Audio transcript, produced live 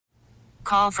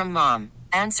call from mom.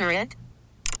 Answer it.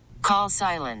 Call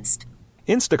silenced.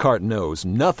 Instacart knows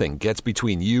nothing gets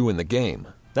between you and the game.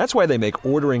 That's why they make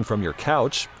ordering from your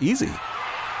couch easy.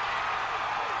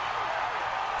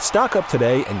 Stock up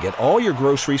today and get all your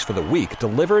groceries for the week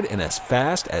delivered in as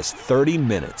fast as 30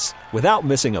 minutes without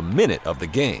missing a minute of the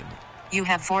game. You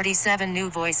have 47 new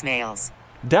voicemails.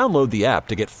 Download the app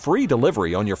to get free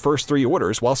delivery on your first 3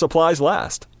 orders while supplies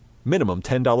last. Minimum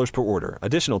 $10 per order.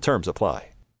 Additional terms apply.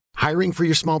 Hiring for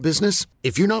your small business?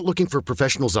 If you're not looking for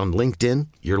professionals on LinkedIn,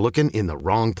 you're looking in the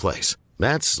wrong place.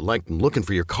 That's like looking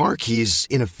for your car keys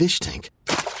in a fish tank.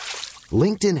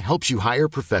 LinkedIn helps you hire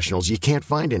professionals you can't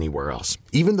find anywhere else,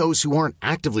 even those who aren't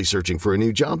actively searching for a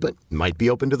new job but might be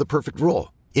open to the perfect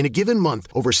role. In a given month,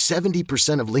 over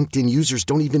 70% of LinkedIn users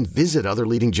don't even visit other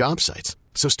leading job sites.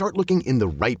 So start looking in the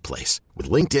right place. With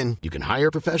LinkedIn, you can hire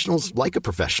professionals like a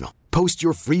professional. Post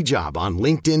your free job on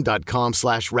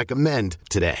linkedin.com/recommend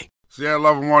today. Seattle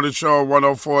Love and Morning Show,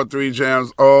 104.3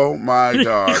 Jams. Oh, my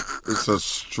God. It's a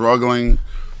struggling,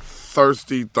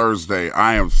 thirsty Thursday.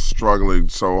 I am struggling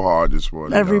so hard this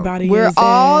morning. Everybody We're is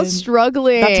all in.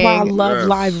 struggling. That's why I love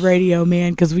live radio,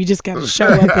 man, because we just got to show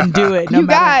up and do it no You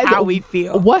matter guys, how we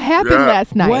feel. What happened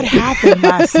last night? What happened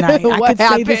last night? I What could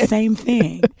say the happened? same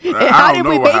thing. And how did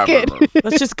we make it?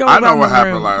 Let's just go I around know what the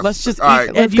happened room. last- Let's just All right,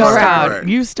 let's let's go start. around.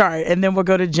 You start, and then we'll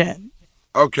go to Jen.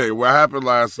 Okay, what happened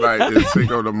last night is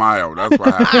Cinco de Mayo. That's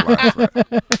what happened last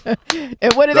night.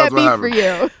 And what did That's that mean what for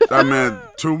happened. you? That meant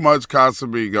too much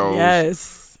Casamigos.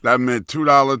 Yes. That meant $2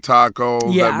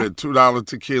 tacos. Yeah. That meant $2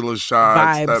 tequila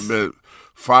shots. Vibes. That meant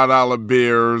 $5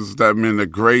 beers. That meant a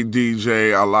great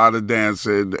DJ, a lot of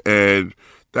dancing, and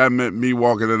that meant me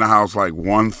walking in the house like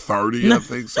 1:30, I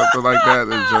think, something like that,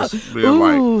 and just being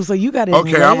Ooh, so you got it.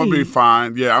 okay, I'm gonna be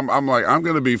fine. Yeah, I'm like, I'm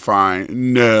gonna be fine.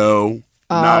 No.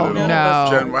 Not at all.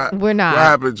 Jen, We're not. What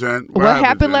happened, Jen? What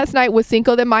happened Jen? last night was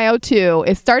Cinco de Mayo too.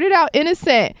 It started out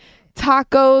innocent.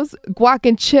 Tacos, guac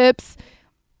and chips.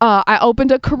 I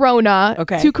opened a Corona.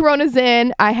 Okay. 2 Coronas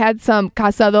in. I had some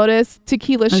Cazadores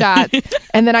tequila shots.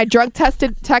 And then I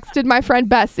texted my friend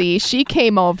Bessie. She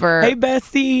came over. Hey,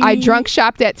 Bessie. I drunk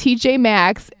shopped at TJ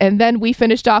Maxx. And then we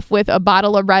finished off with a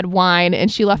bottle of red wine.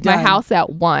 And she left my Done. house at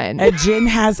 1. Jen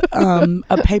has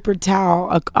a paper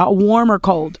towel, a warm or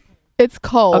cold? It's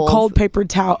cold. A cold paper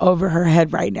towel over her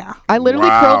head right now. I literally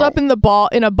Wow. curled up in a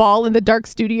ball in the dark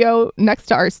studio next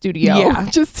to our studio, Yeah.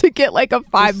 just to get like a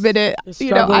 5-minute,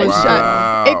 struggle ice with shot.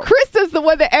 Wow. And Krista's the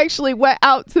one that actually went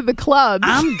out to the clubs.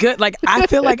 I'm good. Like, I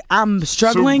feel like I'm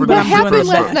struggling, Super but What I'm doing happened the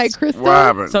last best. night, Krista? What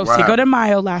happened? So What Cinco de happened?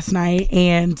 Mayo last night,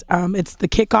 and it's the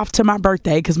kickoff to my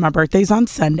birthday because my birthday's on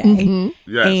Sunday. Mm-hmm.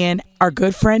 Yes. And our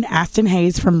good friend Aston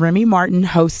Hayes from Remy Martin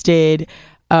hosted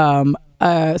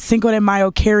Cinco de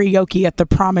Mayo karaoke at the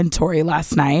Promontory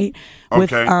last night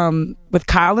Okay. with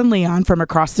Kyle and Leon from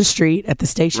across the street at the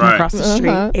station Right. across the street,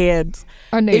 and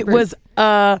Our it neighbors. was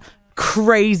a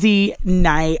crazy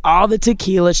night. All the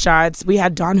tequila shots. We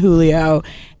had Don Julio,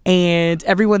 and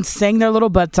everyone sang their little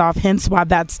butts off. Hence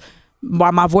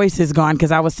why my voice is gone,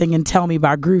 because I was singing "Tell Me"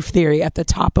 by Groove Theory at the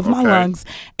top of my Okay. lungs.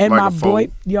 And Like my a fool. boy,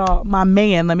 y'all, my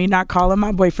man, let me not call him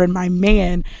my boyfriend, my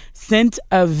man sent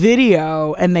a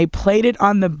video and they played it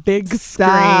on the big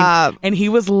Stop. screen, and he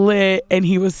was lit and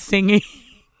he was singing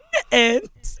and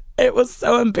it was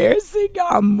so embarrassing, y'all.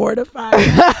 I'm mortified.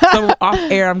 So off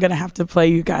air, I'm gonna have to play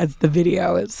you guys the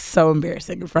video. It's so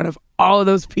embarrassing in front of all of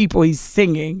those people he's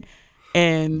singing.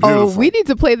 And Oh, we need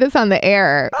to play this on the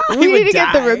air. he We would need to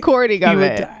get the die. recording He of would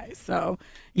it. die. So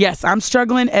yes, I'm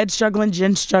struggling. Ed's struggling.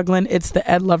 Jen's struggling. It's the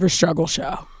Ed Lover Struggle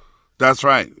Show. That's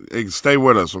right. Hey, stay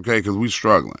with us, okay? Because we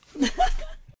struggling.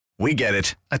 We get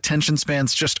it. Attention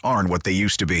spans just aren't what they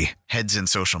used to be. Heads in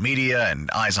social media and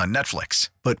eyes on Netflix.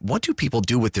 But what do people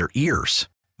do with their ears?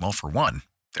 Well, for one,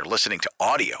 they're listening to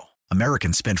audio.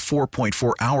 Americans spend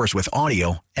 4.4 hours with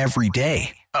audio every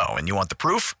day. Oh, and you want the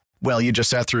proof? Well, you just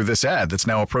sat through this ad that's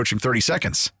now approaching 30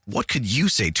 seconds. What could you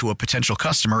say to a potential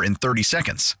customer in 30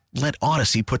 seconds? Let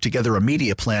Odyssey put together a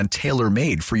media plan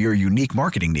tailor-made for your unique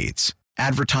marketing needs.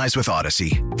 Advertise with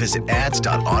Odyssey. Visit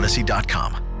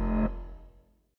ads.odyssey.com.